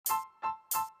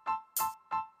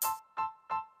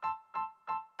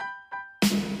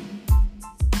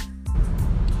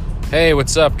Hey,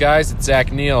 what's up, guys? It's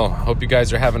Zach Neal. Hope you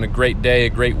guys are having a great day, a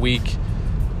great week.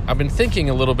 I've been thinking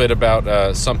a little bit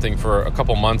about something for a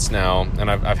couple months now,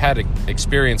 and I've had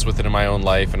experience with it in my own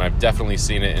life, and I've definitely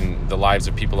seen it in the lives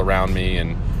of people around me,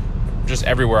 and just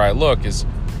everywhere I look is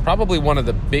probably one of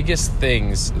the biggest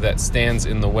things that stands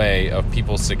in the way of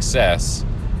people's success,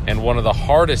 and one of the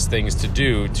hardest things to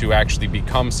do to actually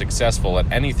become successful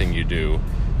at anything you do.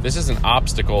 This is an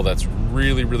obstacle that's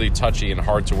really, really touchy and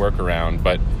hard to work around,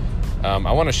 but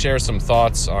I want to share some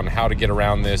thoughts on how to get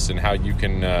around this and how you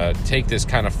can take this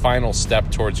kind of final step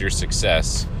towards your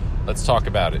success. Let's talk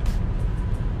about it.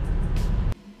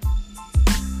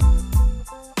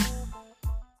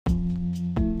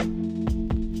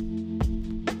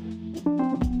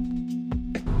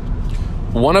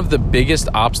 One of the biggest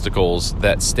obstacles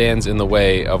that stands in the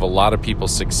way of a lot of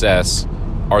people's success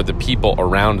are the people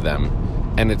around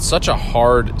them. And it's such a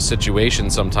hard situation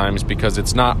sometimes because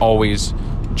it's not always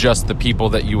just the people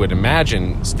that you would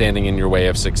imagine standing in your way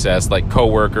of success, like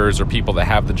coworkers or people that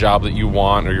have the job that you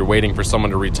want, or you're waiting for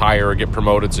someone to retire or get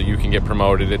promoted so you can get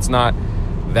promoted. It's not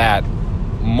that.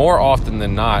 More often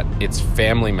than not, it's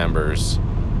family members,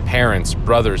 parents,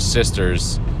 brothers,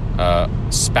 sisters,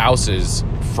 spouses,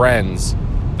 friends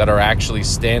that are actually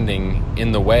standing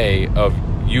in the way of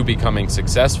you becoming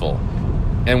successful.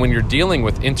 And when you're dealing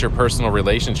with interpersonal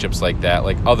relationships like that,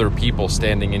 like other people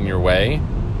standing in your way,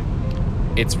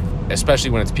 it's especially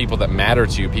when it's people that matter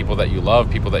to you, people that you love,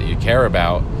 people that you care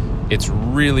about, it's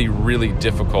really, really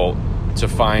difficult to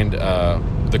find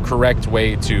the correct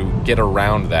way to get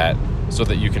around that so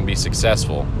that you can be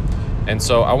successful. And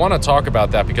so I want to talk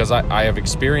about that because I have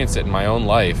experienced it in my own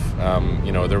life.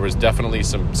 There was definitely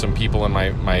some people in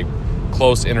my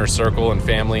close inner circle and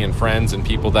family and friends and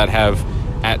people that have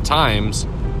at times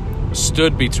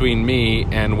stood between me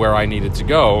and where I needed to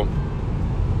go.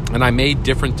 And I made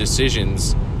different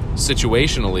decisions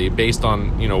situationally based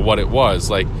on, what it was.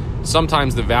 Like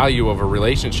sometimes the value of a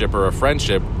relationship or a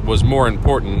friendship was more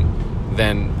important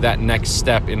than that next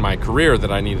step in my career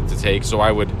that I needed to take. So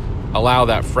I would allow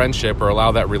that friendship or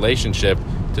allow that relationship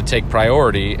to take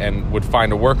priority and would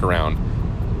find a workaround.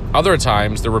 Other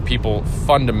times there were people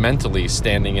fundamentally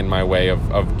standing in my way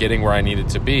of getting where I needed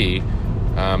to be,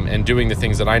 and doing the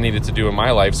things that I needed to do in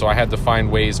my life. So I had to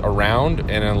find ways around,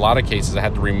 and in a lot of cases I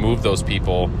had to remove those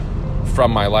people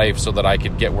from my life so that I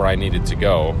could get where I needed to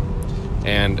go.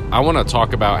 And I want to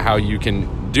talk about how you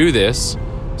can do this,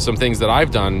 some things that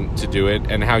I've done to do it,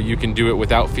 and how you can do it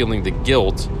without feeling the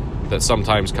guilt that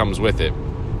sometimes comes with it.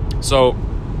 So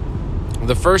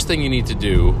the first thing you need to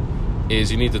do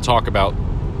is you need to talk about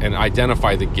and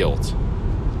identify the guilt.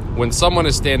 When someone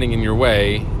is standing in your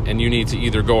way and you need to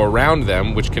either go around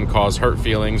them, which can cause hurt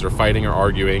feelings or fighting or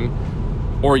arguing,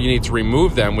 or you need to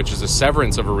remove them, which is a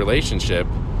severance of a relationship,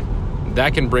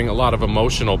 that can bring a lot of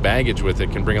emotional baggage with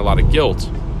it, can bring a lot of guilt.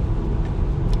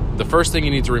 The first thing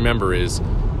you need to remember is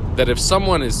that if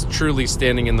someone is truly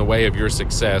standing in the way of your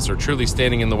success, or truly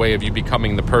standing in the way of you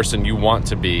becoming the person you want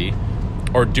to be,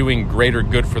 or doing greater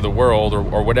good for the world,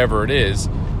 or whatever it is,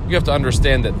 you have to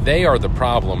understand that they are the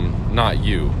problem, not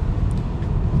you.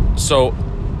 So,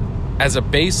 as a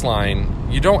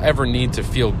baseline, you don't ever need to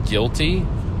feel guilty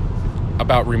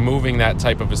about removing that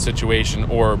type of a situation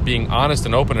or being honest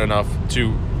and open enough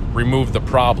to remove the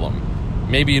problem.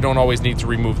 Maybe you don't always need to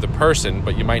remove the person,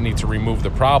 but you might need to remove the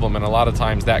problem. And a lot of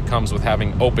times that comes with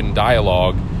having open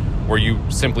dialogue where you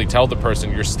simply tell the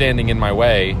person, you're standing in my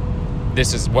way.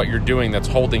 This is what you're doing that's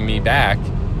holding me back,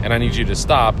 and I need you to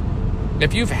stop.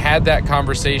 If you've had that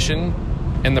conversation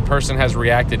and the person has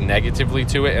reacted negatively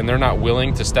to it and they're not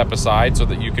willing to step aside so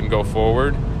that you can go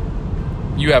forward,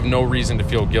 you have no reason to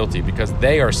feel guilty because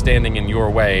they are standing in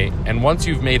your way. And once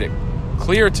you've made it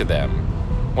clear to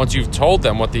them, once you've told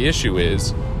them what the issue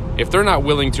is, if they're not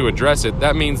willing to address it,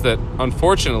 that means that,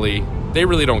 unfortunately, they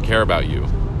really don't care about you.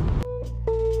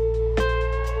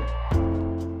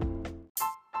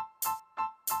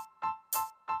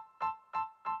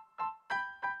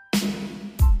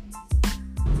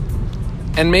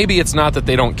 And maybe it's not that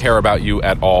they don't care about you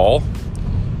at all.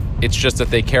 It's just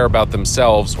that they care about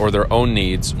themselves or their own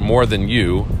needs more than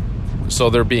you.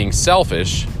 So they're being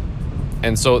selfish.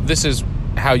 And so this is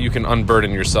how you can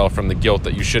unburden yourself from the guilt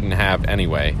that you shouldn't have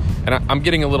anyway. And I'm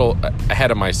getting a little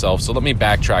ahead of myself, so let me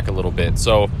backtrack a little bit.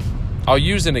 So I'll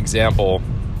use an example.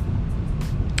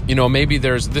 Maybe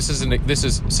this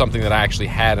is something that I actually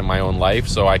had in my own life,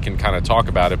 so I can kind of talk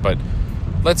about it. But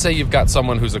let's say you've got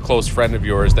someone who's a close friend of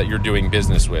yours that you're doing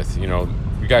business with. You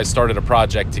guys started a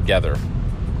project together.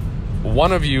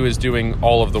 One of you is doing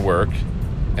all of the work,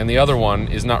 and the other one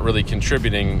is not really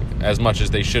contributing as much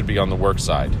as they should be on the work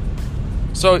side.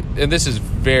 So, and this is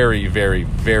very, very,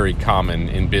 very common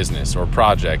in business or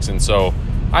projects. And so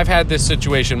I've had this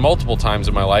situation multiple times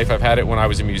in my life. I've had it when I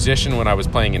was a musician, when I was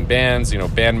playing in bands,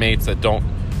 bandmates that don't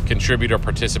contribute or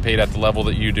participate at the level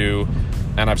that you do.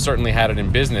 And I've certainly had it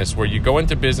in business, where you go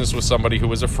into business with somebody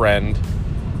who is a friend,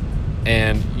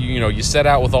 and you set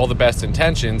out with all the best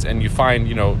intentions, and you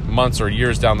find months or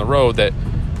years down the road that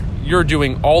you're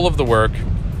doing all of the work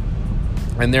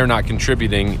and they're not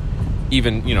contributing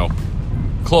even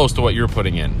close to what you're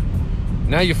putting in.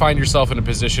 Now you find yourself in a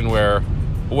position where,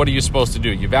 what are you supposed to do?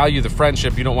 You value the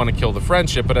friendship, you don't want to kill the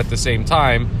friendship, but at the same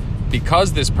time,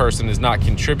 because this person is not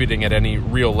contributing at any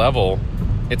real level,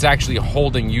 it's actually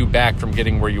holding you back from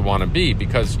getting where you want to be,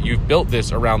 because you've built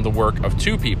this around the work of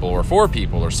 2 people or 4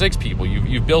 people or 6 people.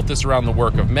 You've built this around the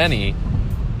work of many,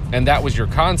 and that was your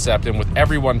concept. And with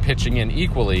everyone pitching in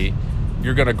equally,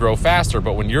 you're going to grow faster.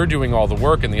 But when you're doing all the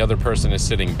work and the other person is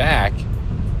sitting back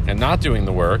and not doing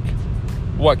the work,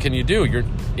 what can you do?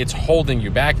 It's holding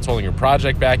you back. It's holding your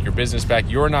project back, your business back.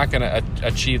 You're not going to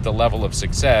achieve the level of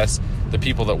success. The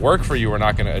people that work for you are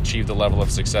not going to achieve the level of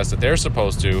success that they're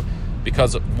supposed to,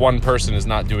 because one person is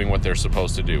not doing what they're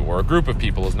supposed to do, or a group of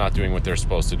people is not doing what they're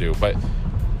supposed to do. But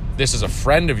this is a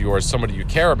friend of yours, somebody you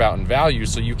care about and value,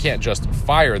 so you can't just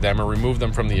fire them or remove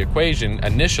them from the equation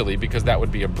initially, because that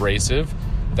would be abrasive.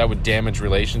 That would damage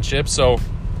relationships. So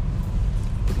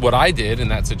what I did in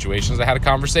that situation is I had a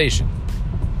conversation.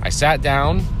 I sat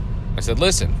down, I said,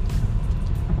 listen,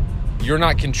 you're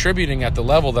not contributing at the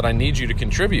level that I need you to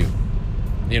contribute.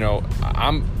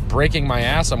 I'm breaking my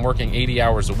ass. I'm working 80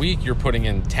 hours a week. You're putting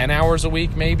in 10 hours a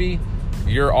week, maybe.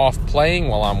 You're off playing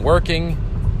while I'm working.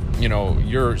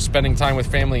 You're spending time with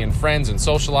family and friends and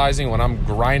socializing when I'm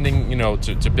grinding,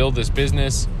 to build this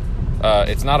business.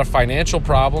 It's not a financial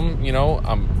problem.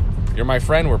 You're my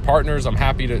friend. We're partners. I'm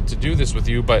happy to do this with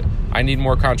you, but I need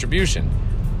more contribution.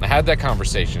 I had that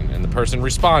conversation, and the person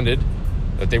responded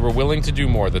that they were willing to do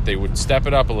more, that they would step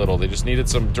it up a little. They just needed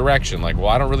some direction. Like, well,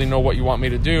 I don't really know what you want me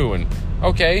to do. And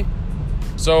okay.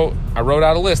 So I wrote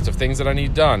out a list of things that I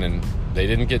need done, and they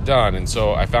didn't get done. And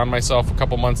so I found myself a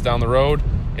couple months down the road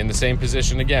in the same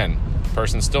position again.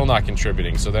 Person's still not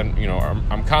contributing. So then,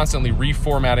 I'm constantly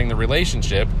reformatting the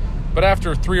relationship. But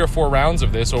after 3 or 4 rounds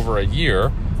of this over a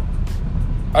year,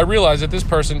 I realized that this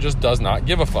person just does not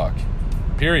give a fuck.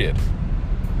 Period.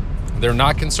 They're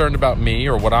not concerned about me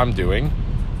or what I'm doing.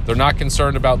 They're not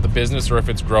concerned about the business or if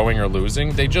it's growing or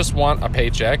losing. They just want a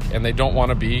paycheck, and they don't want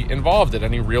to be involved at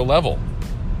any real level.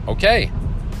 Okay.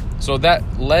 So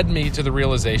that led me to the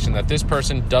realization that this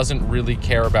person doesn't really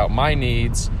care about my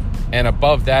needs. And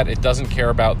above that, it doesn't care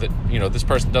about this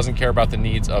person doesn't care about the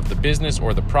needs of the business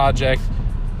or the project.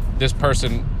 This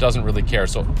person doesn't really care.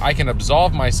 So I can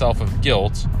absolve myself of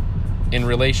guilt in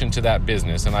relation to that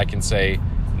business, and I can say,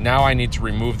 now I need to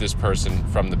remove this person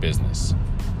from the business.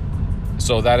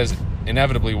 So that is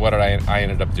inevitably what I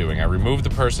ended up doing. I removed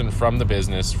the person from the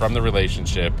business, from the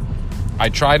relationship. I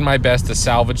tried my best to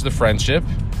salvage the friendship,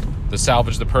 to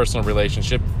salvage the personal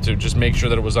relationship, to just make sure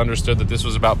that it was understood that this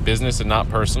was about business and not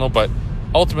personal. But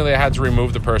ultimately, I had to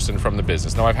remove the person from the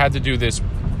business. Now, I've had to do this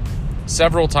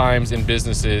several times in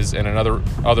businesses and in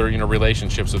other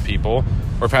relationships with people,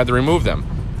 or I've had to remove them.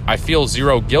 I feel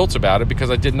zero guilt about it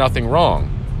because I did nothing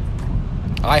wrong.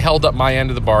 I held up my end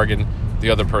of the bargain,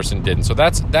 the other person didn't. So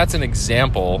that's an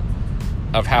example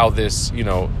of how this,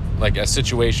 like a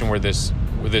situation where this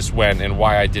went, and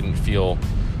why I didn't feel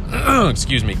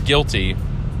guilty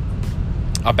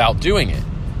about doing it,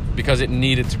 because it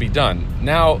needed to be done.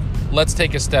 Now, let's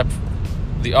take a step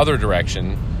the other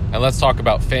direction, and let's talk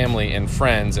about family and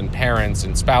friends and parents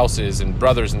and spouses and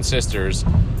brothers and sisters,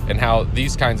 and how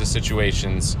these kinds of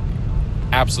situations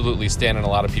absolutely stand in a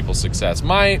lot of people's success.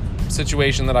 My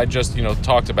situation that I just,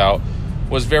 talked about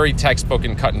was very textbook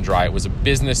and cut and dry. It was a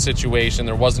business situation.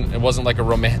 It wasn't like a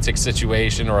romantic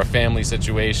situation or a family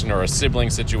situation or a sibling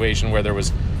situation where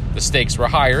the stakes were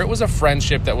higher. It was a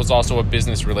friendship that was also a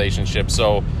business relationship.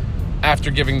 So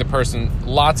after giving the person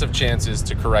lots of chances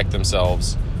to correct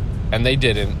themselves, and they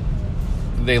didn't,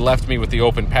 they left me with the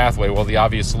open pathway. Well, the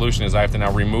obvious solution is I have to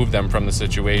now remove them from the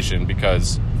situation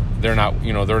because they're not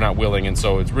willing. And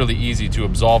so it's really easy to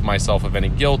absolve myself of any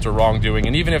guilt or wrongdoing.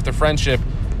 And even if the friendship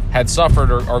had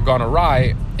suffered or gone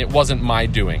awry, it wasn't my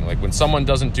doing. Like, when someone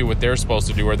doesn't do what they're supposed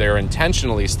to do, or they're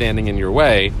intentionally standing in your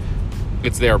way,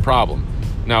 it's their problem.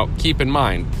 Now, keep in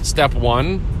mind, step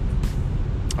 1,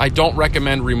 I don't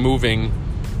recommend removing,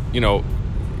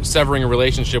 severing a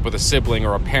relationship with a sibling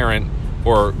or a parent,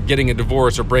 or getting a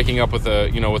divorce, or breaking up with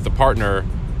the partner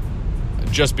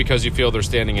just because you feel they're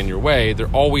standing in your way. There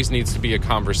always needs to be a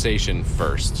conversation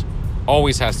first.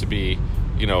 Always has to be,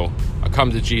 a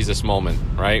come to Jesus moment,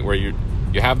 right? Where you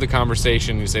have the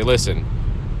conversation, you say, listen,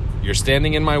 you're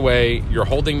standing in my way, you're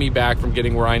holding me back from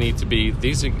getting where I need to be.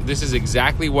 This is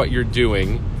exactly what you're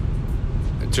doing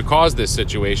to cause this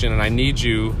situation, and I need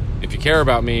you, if you care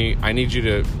about me, I need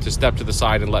you to step to the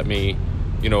side and let me,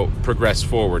 progress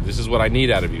forward. This is what I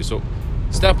need out of you. So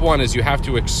step one is you have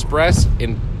to express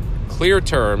in clear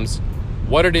terms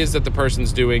what it is that the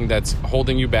person's doing that's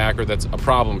holding you back or that's a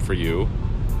problem for you.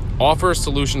 Offer a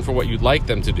solution for what you'd like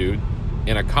them to do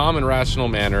in a calm and rational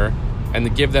manner, and to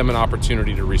give them an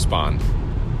opportunity to respond.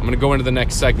 I'm going to go into the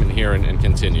next segment here and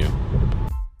continue.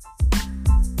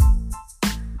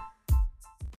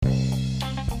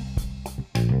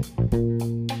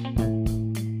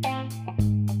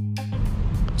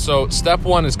 So step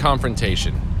one is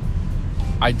confrontation.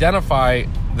 Identify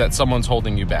that someone's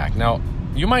holding you back. Now,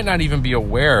 you might not even be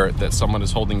aware that someone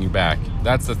is holding you back.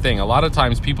 That's the thing. A lot of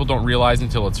times people don't realize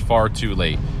until it's far too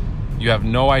late. You have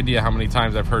no idea how many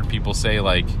times I've heard people say,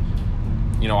 like,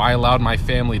 I allowed my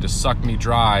family to suck me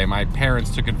dry. My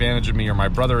parents took advantage of me, or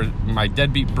my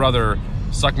deadbeat brother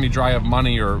sucked me dry of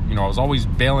money, or, I was always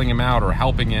bailing him out or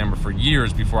helping him for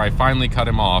years before I finally cut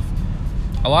him off.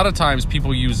 A lot of times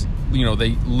people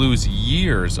they lose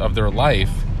years of their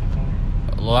life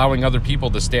allowing other people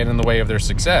to stand in the way of their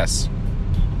success,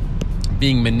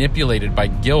 being manipulated by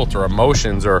guilt or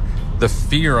emotions or the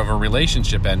fear of a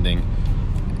relationship ending.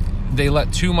 They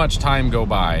let too much time go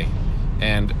by,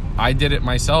 and I did it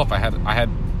myself. I had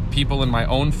people in my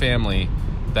own family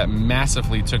that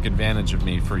massively took advantage of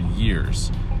me for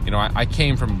years. I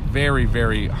came from very,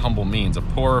 very humble means, a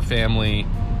poorer family.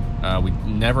 We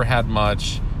never had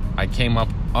much. I came up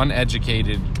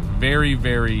uneducated,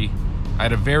 I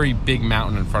had a very big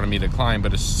mountain in front of me to climb,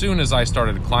 but as soon as I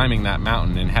started climbing that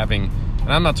mountain and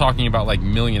I'm not talking about like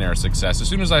millionaire success, as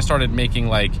soon as I started making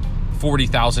like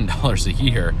 $40,000 a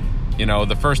year,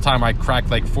 the first time I cracked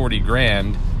like 40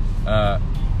 grand, I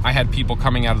had people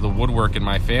coming out of the woodwork in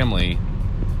my family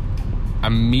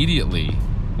immediately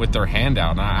with their hand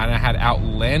out, and I had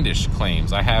outlandish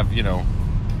claims. I have,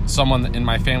 someone in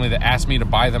my family that asked me to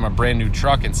buy them a brand new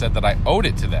truck and said that I owed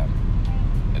it to them.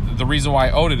 The reason why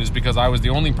I owed it is because I was the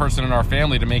only person in our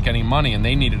family to make any money, and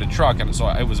they needed a truck, and so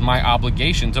it was my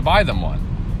obligation to buy them one.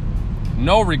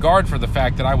 No regard for the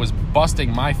fact that I was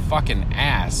busting my fucking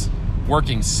ass,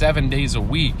 working 7 days a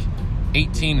week,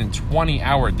 18 and 20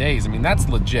 hour days. I mean, that's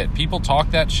legit. People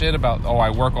talk that shit about,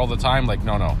 I work all the time. Like,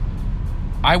 no.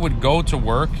 I would go to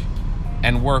work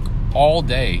and work all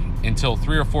day until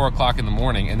 3 or 4 o'clock in the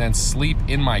morning, and then sleep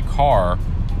in my car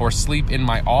or sleep in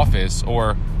my office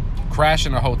or crash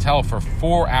in a hotel for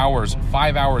 4 hours,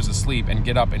 5 hours of sleep, and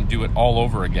get up and do it all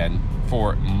over again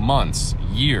for months,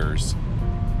 years.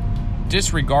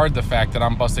 Disregard the fact that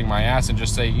I'm busting my ass and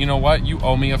just say, you know what, you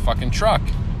owe me a fucking truck.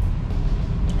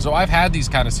 So I've had these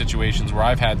kind of situations where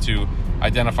I've had to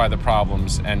identify the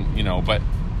problems and, but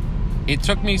it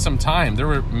took me some time. There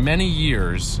were many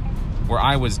years where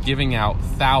I was giving out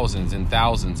thousands and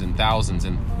thousands and thousands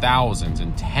and thousands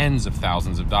and tens of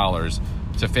thousands of dollars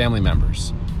to family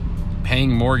members,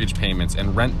 paying mortgage payments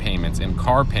and rent payments and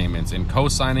car payments and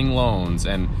co-signing loans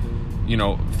and,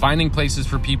 finding places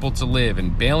for people to live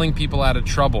and bailing people out of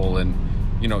trouble and,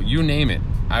 you name it.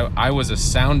 I was a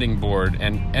sounding board,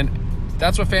 and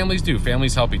that's what families do.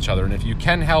 Families help each other, and if you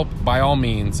can help, by all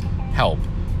means, help.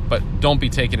 But don't be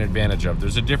taken advantage of.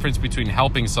 There's a difference between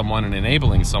helping someone and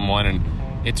enabling someone, and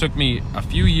it took me a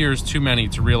few years too many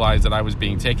to realize that I was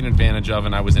being taken advantage of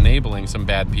and I was enabling some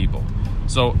bad people.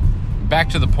 So back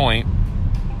to the point,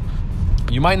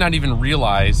 you might not even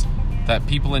realize that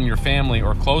people in your family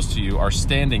or close to you are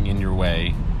standing in your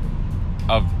way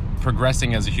of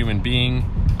progressing as a human being,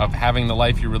 of having the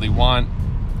life you really want.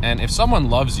 And if someone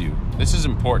loves you, this is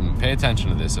important, pay attention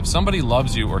to this. If somebody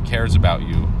loves you or cares about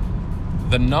you,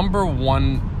 the number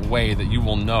one way that you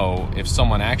will know if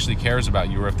someone actually cares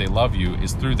about you or if they love you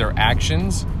is through their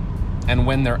actions, and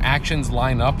when their actions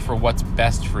line up for what's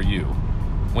best for you.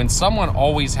 When someone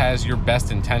always has your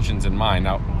best intentions in mind,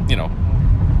 now,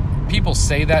 people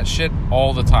say that shit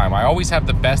all the time. I always have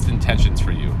the best intentions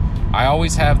for you. I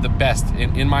always have the best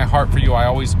in my heart for you. I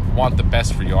always want the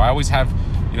best for you. I always have,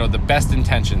 the best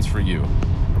intentions for you.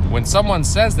 When someone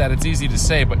says that, it's easy to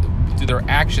say, but do their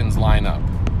actions line up?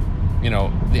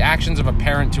 The actions of a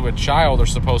parent to a child are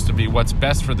supposed to be what's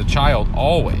best for the child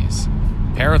always.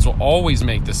 Parents will always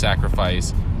make the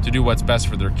sacrifice to do what's best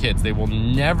for their kids. They will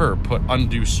never put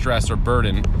undue stress or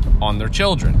burden on their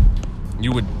children.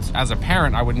 As a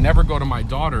parent, I would never go to my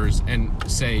daughters and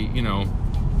say,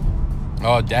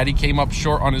 oh, daddy came up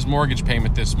short on his mortgage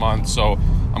payment this month, so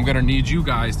I'm going to need you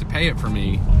guys to pay it for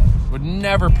me. would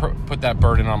never put that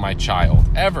burden on my child,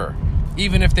 ever.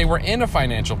 Even if they were in a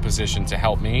financial position to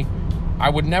help me, I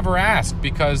would never ask,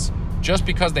 because just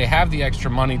because they have the extra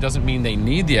money doesn't mean they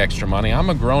need the extra money. I'm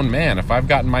a grown man. If I've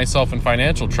gotten myself in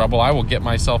financial trouble, I will get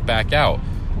myself back out.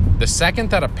 The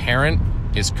second that a parent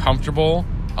is comfortable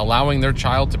allowing their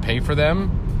child to pay for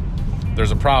them,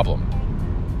 there's a problem.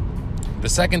 The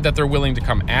second that they're willing to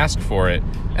come ask for it,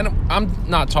 and I'm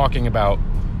not talking about,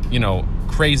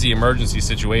 crazy emergency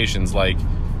situations like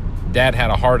dad had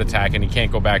a heart attack and he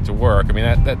can't go back to work. I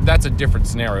mean, that's a different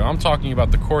scenario. I'm talking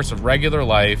about the course of regular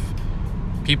life.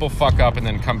 People fuck up and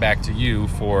then come back to you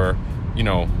for,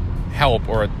 help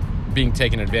or being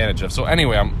taken advantage of. So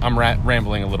anyway, I'm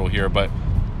rambling a little here, but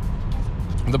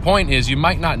the point is, you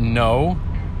might not know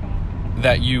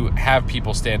that you have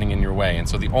people standing in your way. And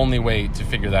so the only way to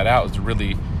figure that out is to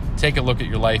really take a look at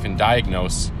your life and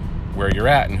diagnose where you're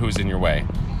at and who's in your way.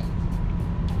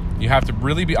 You have to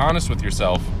really be honest with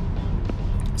yourself.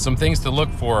 Some things to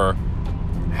look for: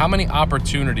 how many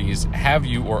opportunities have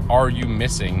you or are you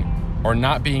missing or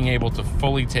not being able to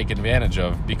fully take advantage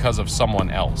of because of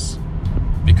someone else?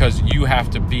 Because you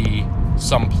have to be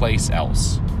someplace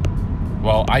else.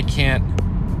 Well,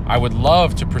 I would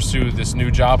love to pursue this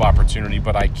new job opportunity,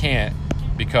 but I can't,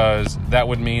 because that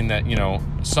would mean that,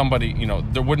 somebody,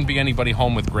 there wouldn't be anybody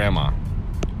home with grandma.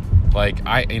 Like,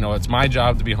 it's my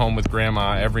job to be home with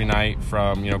grandma every night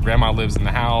from, grandma lives in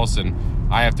the house and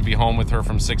I have to be home with her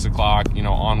from 6 o'clock,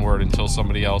 onward until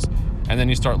somebody else. And then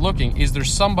you start looking, is there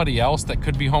somebody else that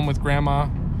could be home with grandma?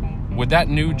 Would that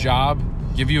new job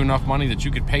give you enough money that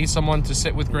you could pay someone to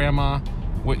sit with grandma?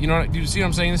 Do you see what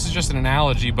I'm saying? This is just an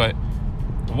analogy, but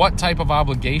what type of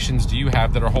obligations do you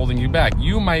have that are holding you back?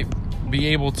 You might be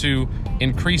able to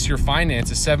increase your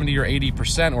finances 70 or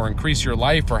 80%, or increase your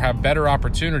life, or have better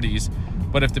opportunities.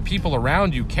 But if the people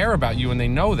around you care about you and they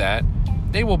know that,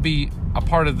 they will be a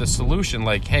part of the solution.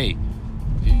 Like, hey,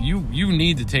 you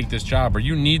need to take this job, or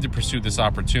you need to pursue this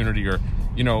opportunity, or,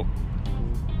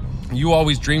 you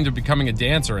always dreamed of becoming a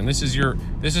dancer and this is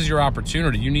your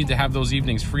opportunity. You need to have those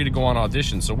evenings free to go on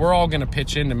auditions. So we're all going to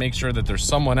pitch in to make sure that there's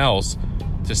someone else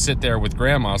to sit there with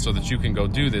grandma so that you can go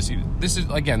do this. This is,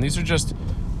 again, these are just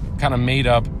kind of made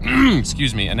up,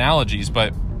 analogies,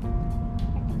 but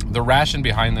the ration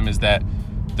behind them is that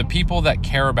the people that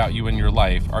care about you in your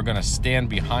life are going to stand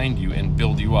behind you and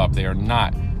build you up. They are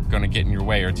not going to get in your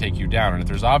way or take you down. And if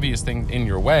there's obvious things in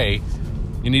your way,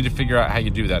 you need to figure out how you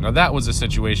do that. Now, that was a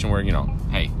situation where,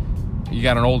 hey, you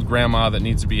got an old grandma that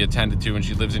needs to be attended to and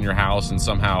she lives in your house, and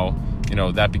somehow,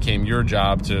 that became your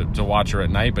job to watch her at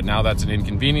night. But now that's an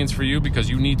inconvenience for you because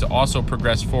you need to also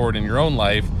progress forward in your own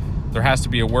life. There has to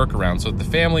be a workaround. So the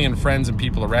family and friends and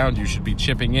people around you should be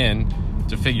chipping in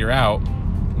to figure out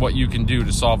what you can do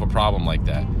to solve a problem like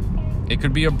that. It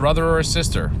could be a brother or a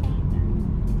sister,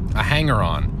 a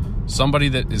hanger-on, somebody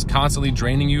that is constantly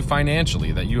draining you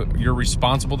financially, that you're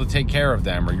responsible to take care of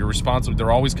them, or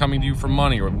they're always coming to you for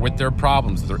money or with their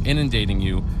problems. They're inundating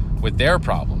you with their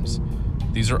problems.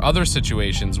 These are other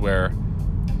situations where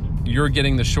you're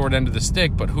getting the short end of the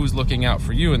stick, but who's looking out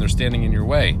for you and they're standing in your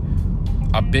way?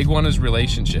 A big one is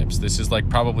relationships. This is like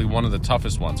probably one of the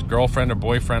toughest ones. Girlfriend or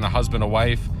boyfriend, a husband, a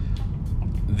wife.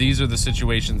 These are the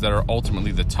situations that are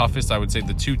ultimately the toughest. I would say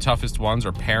the two toughest ones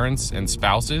are parents and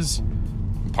spouses,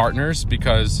 partners,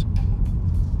 because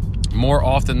more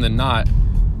often than not,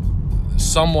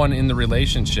 someone in the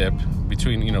relationship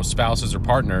between, spouses or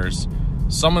partners,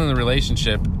 someone in the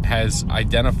relationship has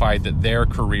identified that their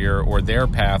career or their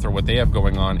path or what they have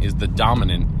going on is the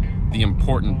dominant, the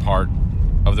important part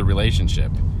of the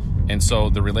relationship. And so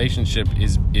the relationship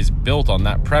is built on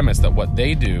that premise that what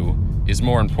they do is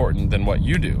more important than what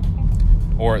you do,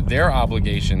 or their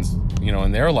obligations,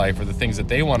 in their life, or the things that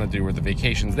they want to do, or the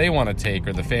vacations they want to take,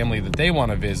 or the family that they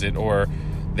want to visit, or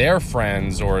their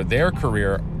friends, or their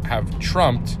career have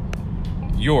trumped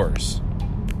yours.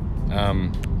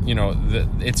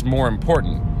 It's more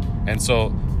important. And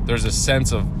so there's a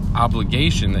sense of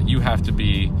obligation that you have to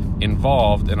be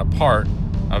involved and a part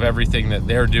of everything that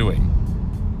they're doing.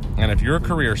 And if your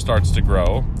career starts to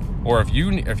grow, or if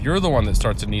you're the one that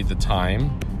starts to need the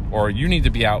time, or you need to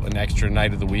be out an extra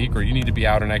night of the week, or you need to be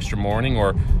out an extra morning,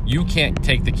 or you can't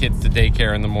take the kids to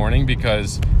daycare in the morning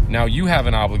because now you have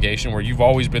an obligation where you've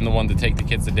always been the one to take the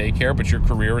kids to daycare, but your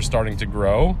career is starting to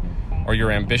grow, or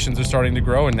your ambitions are starting to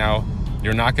grow, and now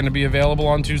you're not going to be available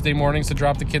on Tuesday mornings to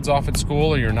drop the kids off at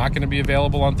school, or you're not going to be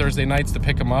available on Thursday nights to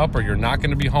pick them up, or you're not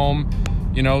going to be home,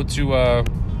 to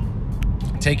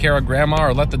take care of grandma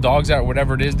or let the dogs out,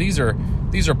 whatever it is. These are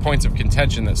points of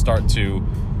contention that start to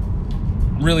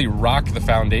really rock the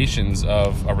foundations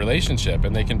of a relationship,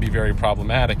 and they can be very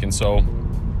problematic. And so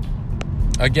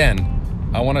again,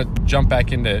 I want to jump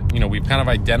back into, we've kind of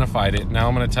identified it. Now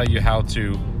I'm going to tell you how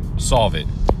to solve it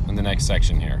in the next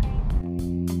section here.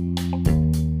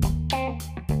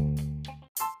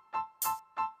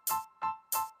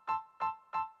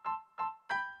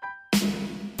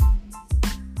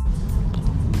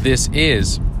 This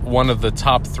is one of the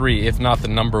top 3, if not the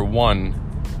number 1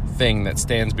 thing that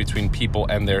stands between people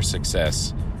and their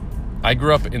success. I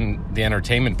grew up in the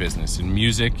entertainment business, in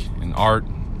music, in art,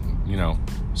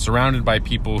 surrounded by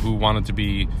people who wanted to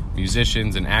be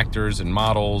musicians and actors and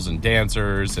models and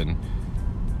dancers. And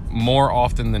more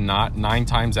often than not, 9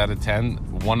 times out of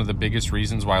 10, one of the biggest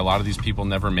reasons why a lot of these people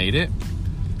never made it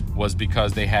was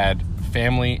because they had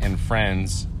family and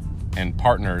friends and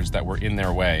partners that were in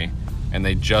their way. And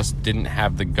they just didn't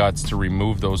have the guts to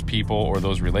remove those people or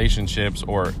those relationships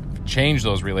or change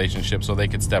those relationships so they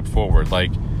could step forward.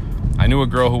 Like, I knew a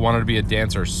girl who wanted to be a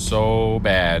dancer so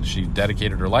bad. She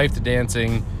dedicated her life to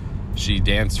dancing. She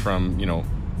danced from,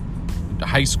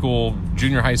 high school,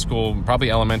 junior high school,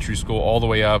 probably elementary school, all the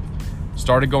way up.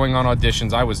 Started going on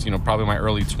auditions. I was, probably my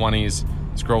early 20s.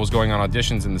 This girl was going on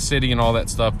auditions in the city and all that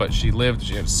stuff, but she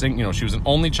was an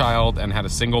only child and had a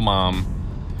single mom.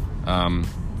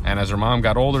 And as her mom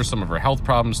got older, some of her health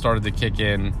problems started to kick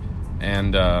in,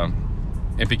 and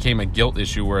it became a guilt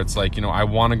issue where it's like, I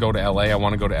want to go to LA, I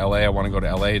want to go to LA, I want to go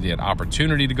to LA. They had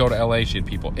opportunity to go to LA. She had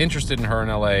people interested in her in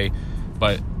LA,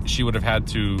 but she would have had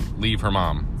to leave her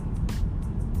mom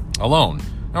alone.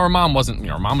 Now, her mom wasn't,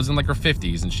 her mom was in like her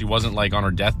 50s, and she wasn't like on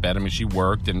her deathbed. I mean, she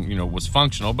worked and, was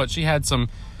functional, but she had some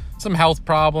health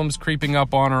problems creeping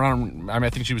up on her. I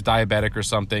think she was diabetic or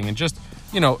something. And just,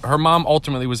 her mom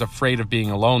ultimately was afraid of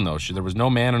being alone, though. There was no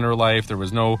man in her life. There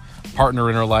was no partner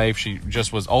in her life. She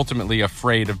just was ultimately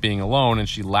afraid of being alone. And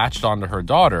she latched onto her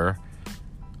daughter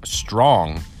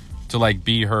strong to like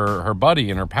be her buddy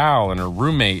and her pal and her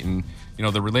roommate. And,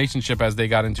 the relationship as they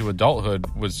got into adulthood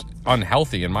was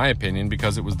unhealthy, in my opinion,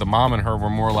 because it was the mom and her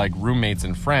were more like roommates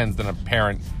and friends than a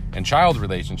parent and child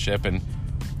relationship. And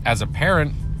as a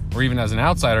parent, or even as an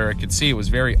outsider, I could see it was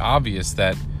very obvious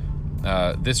that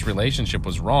this relationship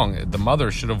was wrong. The mother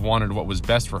should have wanted what was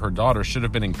best for her daughter, should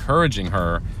have been encouraging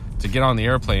her to get on the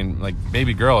airplane. Like,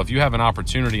 baby girl, if you have an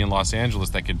opportunity in Los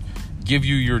Angeles that could give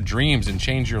you your dreams and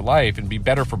change your life and be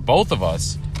better for both of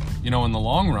us, in the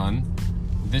long run,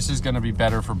 this is going to be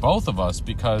better for both of us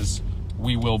because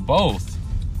we will both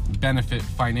benefit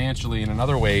financially and in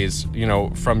other ways,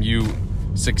 from you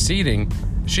succeeding.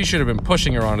 She should have been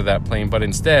pushing her onto that plane, but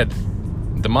instead,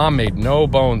 the mom made no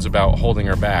bones about holding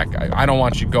her back. I don't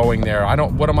want you going there.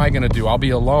 What am I going to do? I'll be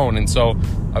alone. And so,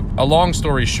 a long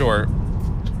story short,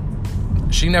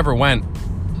 she never went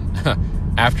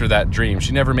after that dream.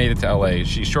 She never made it to LA.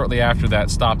 She shortly after that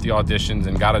stopped the auditions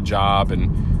and got a job.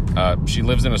 And she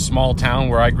lives in a small town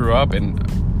where I grew up.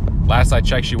 And last I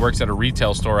checked, she works at a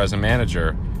retail store as a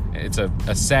manager. It's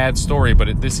a sad story,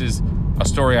 but this is a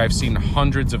story I've seen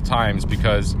hundreds of times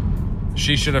because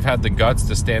she should have had the guts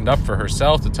to stand up for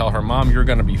herself, to tell her mom, you're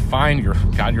going to be fine.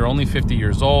 You're only 50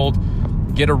 years old.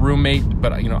 Get a roommate,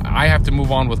 but I have to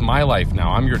move on with my life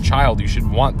now. I'm your child. You should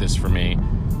want this for me.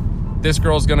 This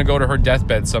girl's going to go to her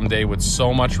deathbed someday with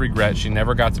so much regret. She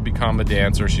never got to become a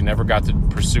dancer. She never got to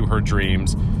pursue her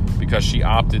dreams because she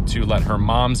opted to let her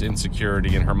mom's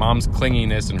insecurity and her mom's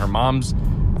clinginess and her mom's,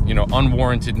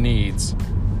 unwarranted needs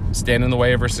stand in the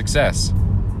way of her success.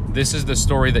 This is the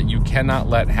story that you cannot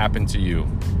let happen to you.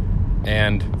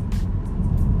 And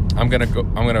I'm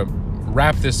gonna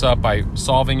wrap this up by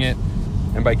solving it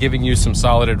and by giving you some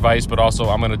solid advice, but also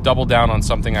I'm gonna double down on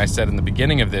something I said in the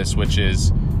beginning of this, which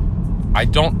is I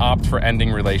don't opt for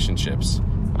ending relationships.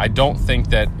 I don't think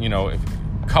that, if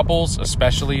couples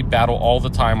especially battle all the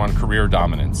time on career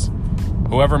dominance.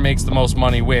 Whoever makes the most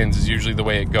money wins is usually the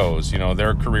way it goes.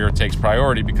 Their career takes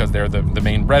priority because they're the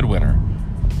main breadwinner.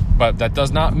 But that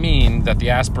does not mean that the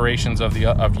aspirations of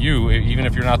you, even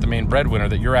if you're not the main breadwinner,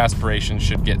 that your aspirations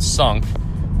should get sunk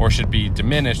or should be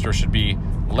diminished or should be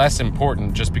less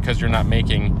important just because you're not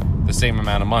making the same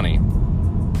amount of money.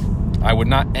 I would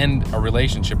not end a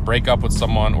relationship, break up with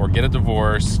someone, or get a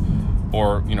divorce,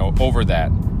 or over that.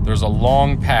 There's a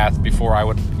long path before I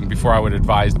would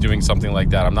advise doing something like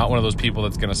that. I'm not one of those people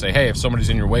that's going to say, hey, if somebody's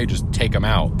in your way, just take them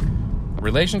out.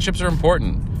 Relationships are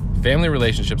important. Family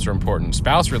relationships are important.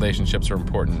 Spouse relationships are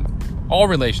important. All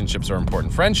relationships are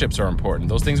important. Friendships are important.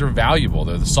 Those things are valuable.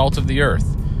 They're the salt of the earth.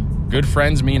 Good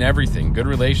friends mean everything. Good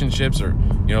relationships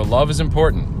love is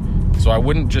important. So I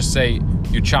wouldn't just say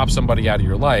you chop somebody out of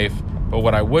your life, but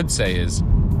what I would say is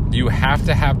you have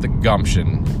to have the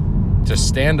gumption to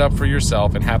stand up for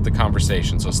yourself and have the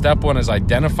conversation. So step one is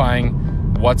identifying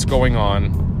what's going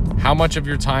on How much of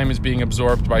your time is being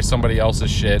absorbed by somebody else's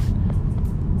shit?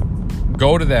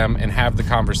 Go to them and have the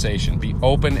conversation. Be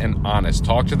open and honest.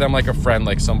 Talk to them like a friend,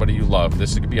 like somebody you love.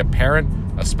 This could be a parent,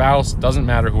 a spouse, doesn't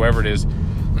matter, whoever it is.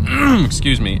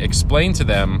 Excuse me. Explain to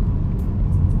them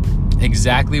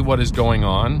exactly what is going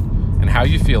on and how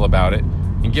you feel about it,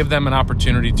 and give them an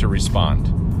opportunity to respond.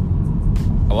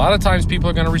 A lot of times people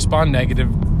are going to respond negative,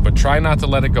 but try not to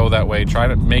let it go that way. Try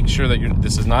to make sure that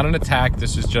this is not an attack.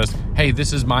 This is just, hey,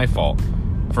 this is my fault.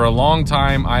 For a long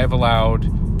time, I have allowed,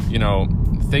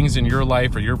 things in your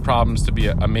life or your problems to be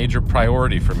a major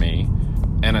priority for me.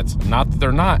 And it's not that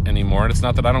they're not anymore. And it's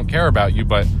not that I don't care about you,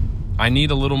 but I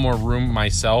need a little more room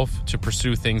myself to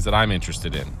pursue things that I'm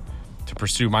interested in, to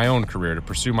pursue my own career, to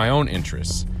pursue my own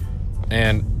interests.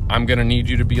 And I'm going to need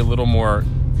you to be a little more,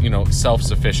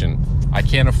 self-sufficient. I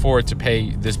can't afford to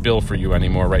pay this bill for you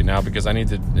anymore right now because I need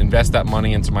to invest that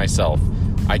money into myself.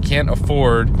 I can't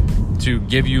afford to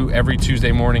give you every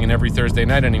Tuesday morning and every Thursday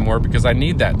night anymore because I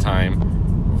need that time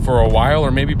for a while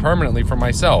or maybe permanently for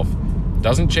myself.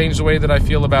 Doesn't change the way that I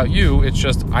feel about you. It's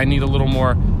just I need a little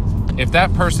more. If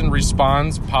that person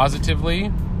responds positively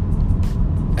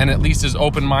and at least is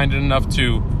open-minded enough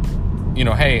to,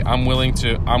 hey, I'm willing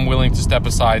to step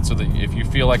aside so that if you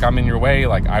feel like I'm in your way,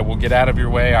 like I will get out of your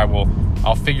way.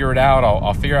 I'll figure it out.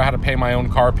 I'll figure out how to pay my own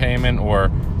car payment,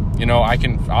 or,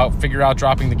 I'll figure out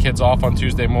dropping the kids off on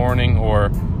Tuesday morning,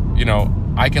 or,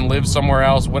 I can live somewhere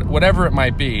else, whatever it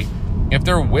might be. If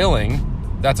they're willing,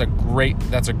 that's a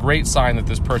great sign that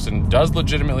this person does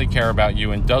legitimately care about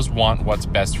you and does want what's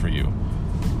best for you.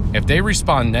 If they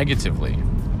respond negatively,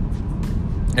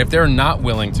 if they're not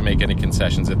willing to make any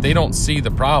concessions, if they don't see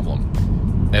the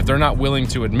problem, if they're not willing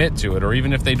to admit to it, or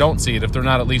even if they don't see it, if they're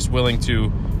not at least willing to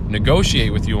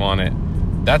negotiate with you on it,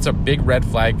 that's a big red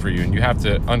flag for you. And you have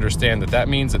to understand that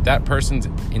means that person's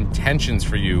intentions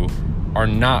for you are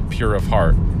not pure of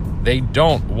heart. They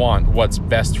don't want what's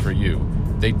best for you.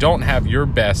 They don't have your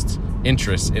best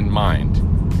interests in mind.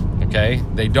 Okay?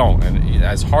 They don't. And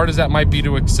as hard as that might be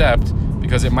to accept,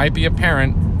 because it might be a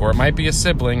parent, or it might be a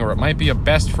sibling, or it might be a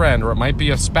best friend, or it might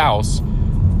be a spouse,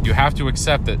 you have to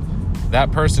accept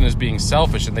that person is being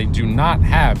selfish and they do not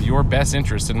have your best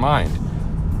interests in mind.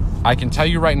 I can tell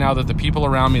you right now that the people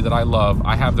around me that I love,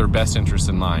 I have their best interests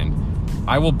in mind.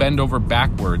 I will bend over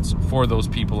backwards for those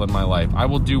people in my life. I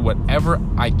will do whatever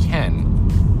I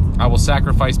can. I will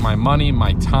sacrifice my money,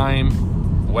 my time,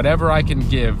 whatever I can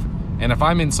give. And if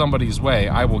I'm in somebody's way,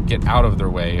 I will get out of their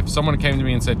way. If someone came to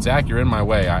me and said, Zach, you're in my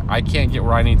way, I can't get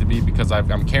where I need to be because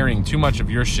I'm carrying too much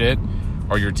of your shit,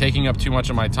 or you're taking up too much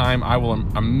of my time, I will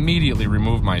immediately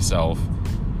remove myself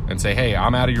and say, hey,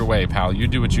 I'm out of your way, pal. You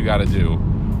do what you got to do.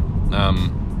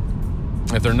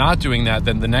 If they're not doing that,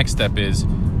 then the next step is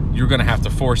you're going to have to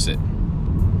force it.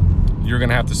 You're going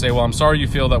to have to say, well, I'm sorry you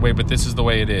feel that way, but this is the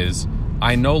way it is.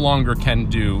 I no longer can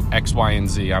do X, Y, and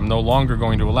Z. I'm no longer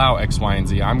going to allow X, Y, and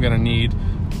Z. I'm going to need,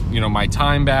 my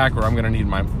time back, or I'm going to need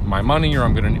my money, or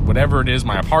I'm going to need whatever it is,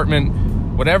 my apartment,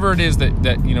 whatever it is that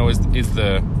is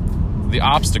the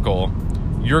obstacle.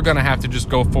 You're going to have to just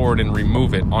go forward and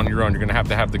remove it on your own. You're going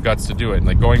to have the guts to do it. And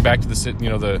like going back to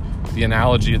the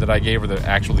analogy that I gave, or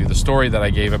the story that I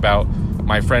gave about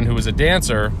my friend who was a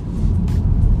dancer.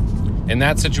 In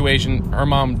that situation, her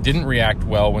mom didn't react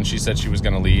well when she said she was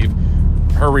going to leave.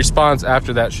 Her response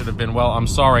after that should have been, well, I'm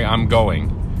sorry, I'm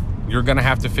going. You're going to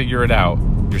have to figure it out.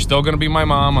 You're still going to be my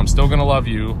mom. I'm still going to love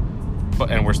you.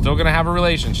 And we're still going to have a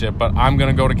relationship, but I'm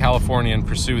going to go to California and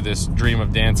pursue this dream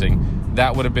of dancing.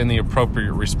 That would have been the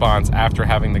appropriate response after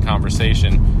having the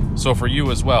conversation. So for you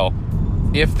as well,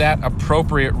 if that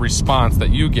appropriate response that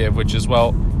you give, which is,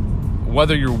 well,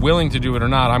 whether you're willing to do it or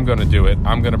not, I'm going to do it.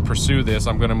 I'm going to pursue this.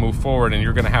 I'm going to move forward, and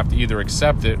you're going to have to either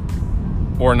accept it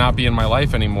or not be in my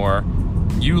life anymore.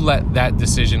 You let that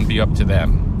decision be up to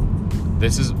them.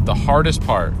 This is the hardest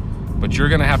part, but you're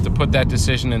going to have to put that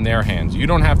decision in their hands. You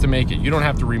don't have to make it. You don't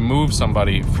have to remove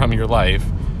somebody from your life.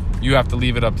 You have to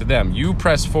leave it up to them. You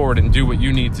press forward and do what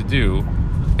you need to do,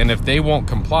 and if they won't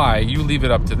comply, you leave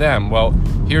it up to them. Well,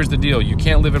 here's the deal. You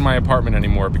can't live in my apartment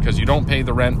anymore because you don't pay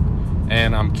the rent,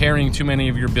 and I'm carrying too many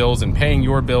of your bills, and paying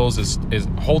your bills is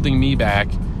holding me back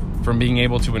from being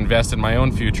able to invest in my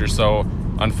own future. So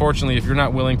unfortunately, if you're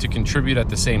not willing to contribute at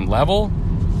the same level,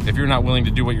 if you're not willing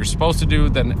to do what you're supposed to do,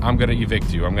 then I'm going to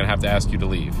evict you. I'm going to have to ask you to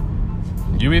leave.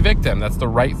 You evict them. That's the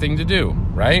right thing to do,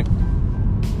 right?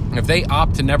 If they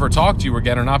opt to never talk to you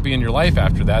again or not be in your life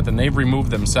after that, then they've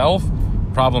removed themselves.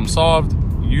 Problem solved.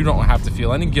 You don't have to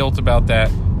feel any guilt about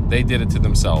that. They did it to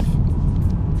themselves.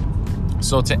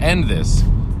 So to end this,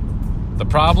 the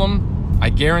problem, I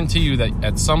guarantee you that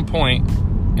at some point,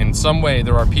 in some way,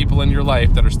 there are people in your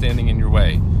life that are standing in your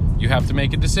way. you have to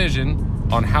make a decision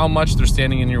on how much they're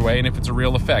standing in your way and if it's a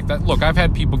real effect. Look, I've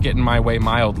had people get in my way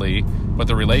mildly, but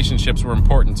the relationships were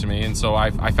important to me, and so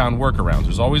I found workarounds.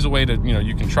 There's always a way to,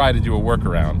 you can try to do a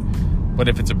workaround. But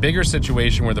if it's a bigger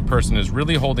situation where the person is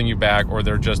really holding you back or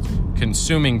they're just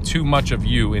consuming too much of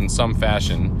you in some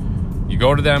fashion, you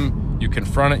go to them, you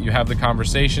confront it, you have the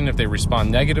conversation. If they respond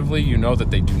negatively, you know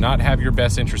that they do not have your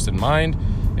best interest in mind.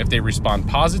 If they respond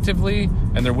positively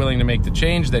and they're willing to make the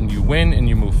change, then you win and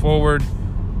you move forward.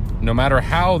 No matter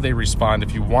how they respond,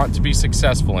 if you want to be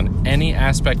successful in any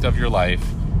aspect of your life,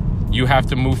 you have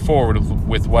to move forward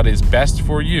with what is best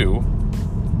for you,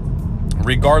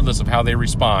 regardless of how they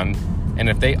respond. And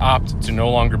if they opt to no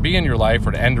longer be in your life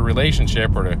or to end a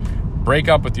relationship or to break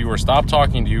up with you or stop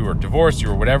talking to you or divorce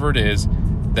you or whatever it is,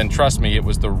 then trust me, it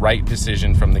was the right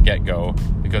decision from the get-go,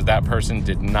 because that person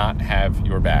did not have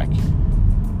your back.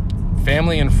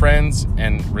 Family and friends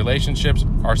and relationships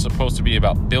are supposed to be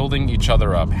about building each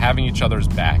other up, having each other's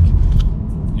back.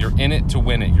 You're in it to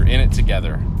win it. You're in it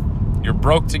together. You're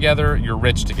broke together, you're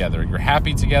rich together. You're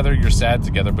happy together, you're sad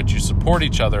together, but you support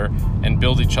each other and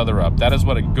build each other up. That is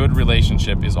what a good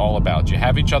relationship is all about. You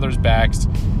have each other's backs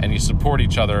and you support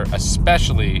each other,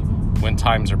 especially when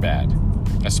times are bad.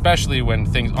 Especially when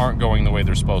things aren't going the way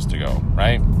they're supposed to go,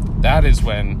 right? That is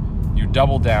when you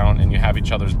double down and you have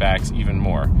each other's backs even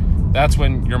more. That's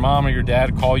when your mom or your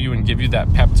dad call you and give you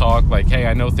that pep talk like, hey,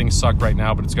 I know things suck right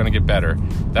now, but it's going to get better.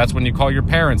 That's when you call your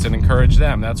parents and encourage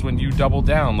them. That's when you double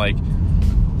down. Like,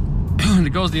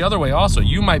 it goes the other way also.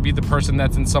 You might be the person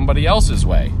that's in somebody else's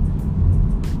way.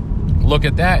 Look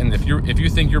at that, and if you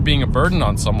think you're being a burden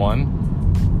on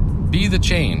someone, be the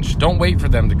change. Don't wait for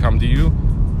them to come to you.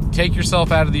 Take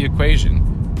yourself out of the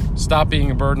equation. Stop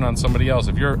being a burden on somebody else.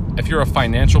 If you're a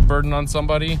financial burden on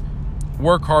somebody,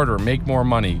 work harder, make more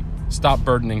money. Stop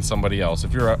burdening somebody else.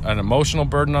 If you're an emotional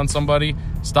burden on somebody,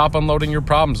 stop unloading your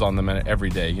problems on them every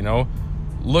day,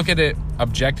 Look at it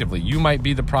objectively. You might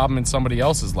be the problem in somebody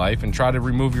else's life, and try to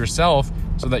remove yourself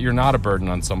so that you're not a burden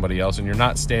on somebody else and you're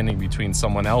not standing between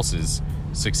someone else's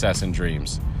success and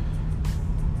dreams.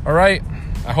 All right.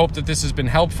 I hope that this has been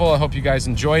helpful. I hope you guys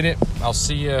enjoyed it. I'll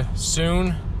see you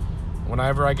soon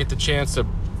whenever I get the chance to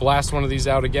blast one of these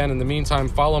out again. In the meantime,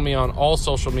 follow me on all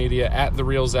social media at The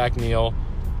Real Zach Neal.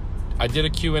 I did a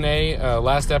Q&A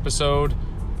last episode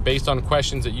based on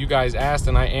questions that you guys asked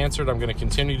and I answered. I'm going to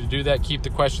continue to do that. Keep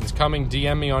the questions coming.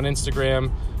 DM me on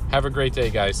Instagram. Have a great day,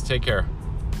 guys. Take care.